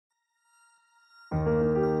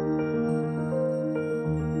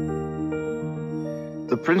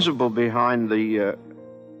principle behind the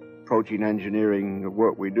protein engineering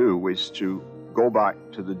work we do is to go back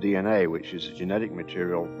to the DNA, which is a genetic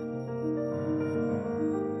material.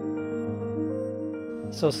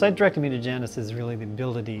 So site-directed mutagenesis is really the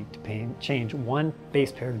ability to change one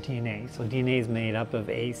base pair of DNA. So DNA is made up of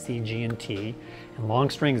A, C, G, and T, and long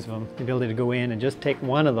strings of them. The ability to go in and just take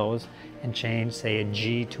one of those and change, say, a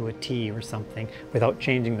G to a T or something without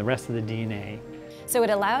changing the rest of the DNA. So it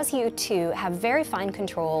allows you to have very fine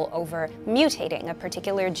control over mutating a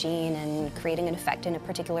particular gene and creating an effect in a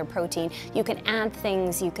particular protein. You can add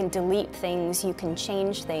things, you can delete things, you can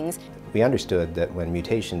change things. We understood that when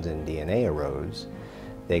mutations in DNA arose,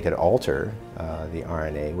 they could alter the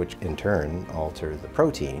RNA, which in turn alter the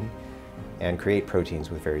protein, and create proteins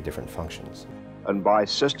with very different functions. And by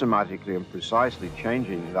systematically and precisely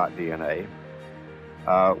changing that DNA,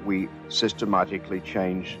 we systematically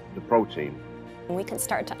change the protein. We can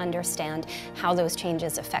start to understand how those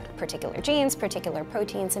changes affect particular genes, particular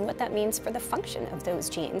proteins, and what that means for the function of those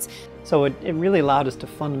genes. So it really allowed us to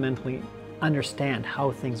fundamentally understand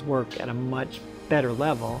how things work at a much better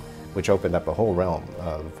level, which opened up a whole realm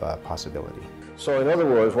of possibility. So in other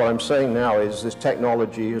words, what I'm saying now is this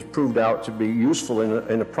technology has proved out to be useful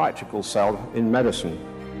in a practical sense in medicine.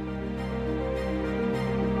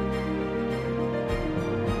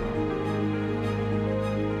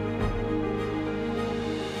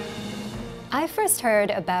 I first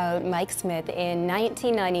heard about Mike Smith in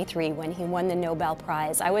 1993 when he won the Nobel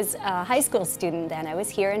Prize. I was a high school student then. I was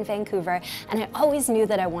here in Vancouver, and I always knew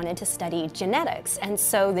that I wanted to study genetics. And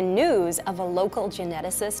so the news of a local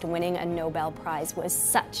geneticist winning a Nobel Prize was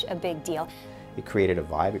such a big deal. It created a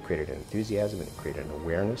vibe, it created an enthusiasm, it created an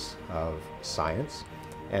awareness of science,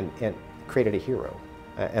 and created a hero.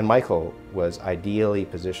 And Michael was ideally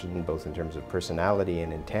positioned both in terms of personality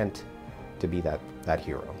and intent to be that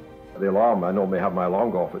hero. The alarm, I normally have my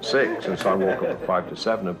alarm go off at 6, and so I woke up at 5 to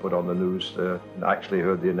 7 and put on the news. I actually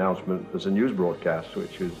heard the announcement as a news broadcast,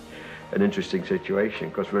 which was an interesting situation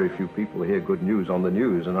because very few people hear good news on the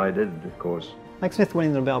news, and I did, of course. Mike Smith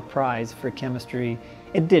winning the Nobel Prize for chemistry,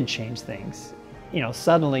 it did change things. You know,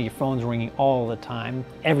 suddenly your phone's ringing all the time.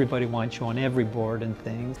 Everybody wants you on every board and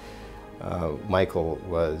things. Michael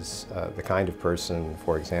was the kind of person,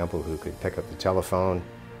 for example, who could pick up the telephone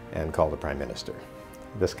and call the Prime Minister.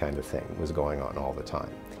 This kind of thing was going on all the time.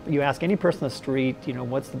 You ask any person on the street, you know,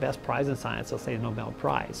 what's the best prize in science, they'll say the Nobel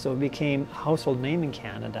Prize. So it became a household name in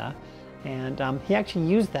Canada. And he actually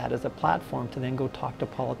used that as a platform to then go talk to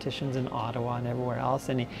politicians in Ottawa and everywhere else.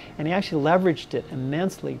 And he actually leveraged it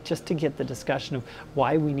immensely just to get the discussion of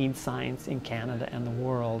why we need science in Canada and the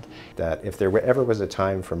world. That if there ever was a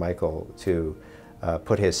time for Michael to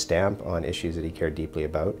put his stamp on issues that he cared deeply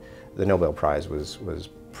about, the Nobel Prize was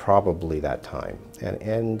probably that time.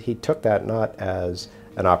 And he took that not as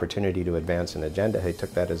an opportunity to advance an agenda, he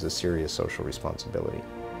took that as a serious social responsibility.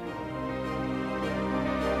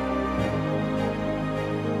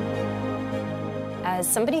 As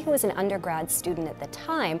somebody who was an undergrad student at the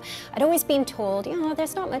time, I'd always been told, you know,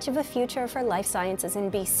 there's not much of a future for life sciences in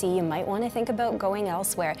BC. You might want to think about going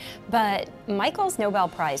elsewhere. But Michael's Nobel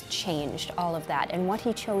Prize changed all of that, and what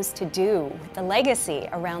he chose to do, the legacy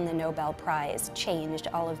around the Nobel Prize, changed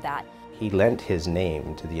all of that. He lent his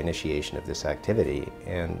name to the initiation of this activity,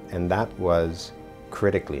 and that was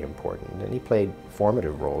critically important. And he played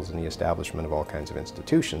formative roles in the establishment of all kinds of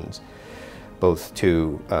institutions, both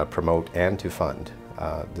to promote and to fund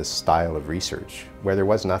this style of research where there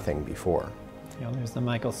was nothing before. You know, there's the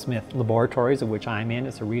Michael Smith Laboratories, of which I'm in.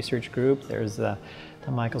 It's a research group. There's the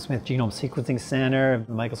Michael Smith Genome Sequencing Center,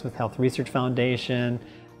 the Michael Smith Health Research Foundation.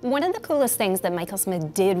 One of the coolest things that Michael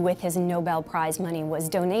Smith did with his Nobel Prize money was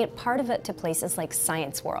donate part of it to places like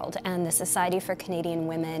Science World and the Society for Canadian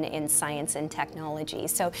Women in Science and Technology.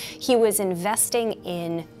 So he was investing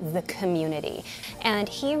in the community, and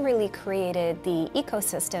he really created the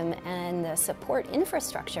ecosystem and the support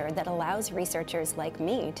infrastructure that allows researchers like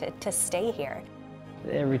me to stay here.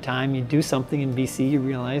 Every time you do something in BC, you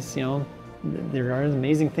realize, you know, there are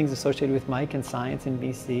amazing things associated with Mike and science in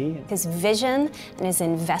BC. His vision and his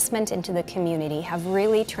investment into the community have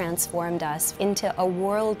really transformed us into a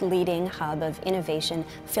world-leading hub of innovation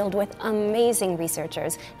filled with amazing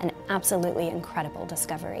researchers and absolutely incredible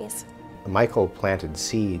discoveries. Michael planted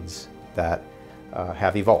seeds that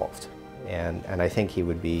have evolved, and I think he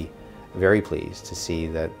would be very pleased to see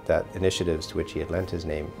that initiatives to which he had lent his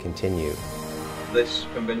name continue. This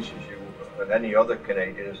convinces you and any other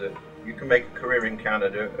Canadians that you can make a career in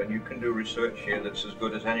Canada and you can do research here that's as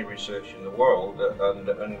good as any research in the world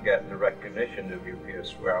and get the recognition of your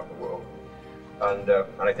peers throughout the world. And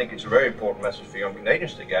I think it's a very important message for young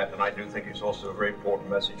Canadians to get, and I do think it's also a very important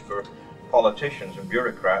message for politicians and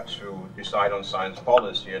bureaucrats who decide on science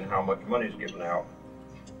policy and how much money is given out.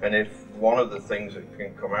 And if one of the things that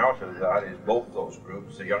can come out of that is both those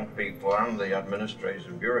groups, the young people and the administrators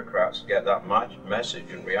and bureaucrats, get that message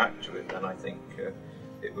and react to it, then I think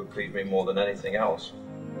it would please me more than anything else.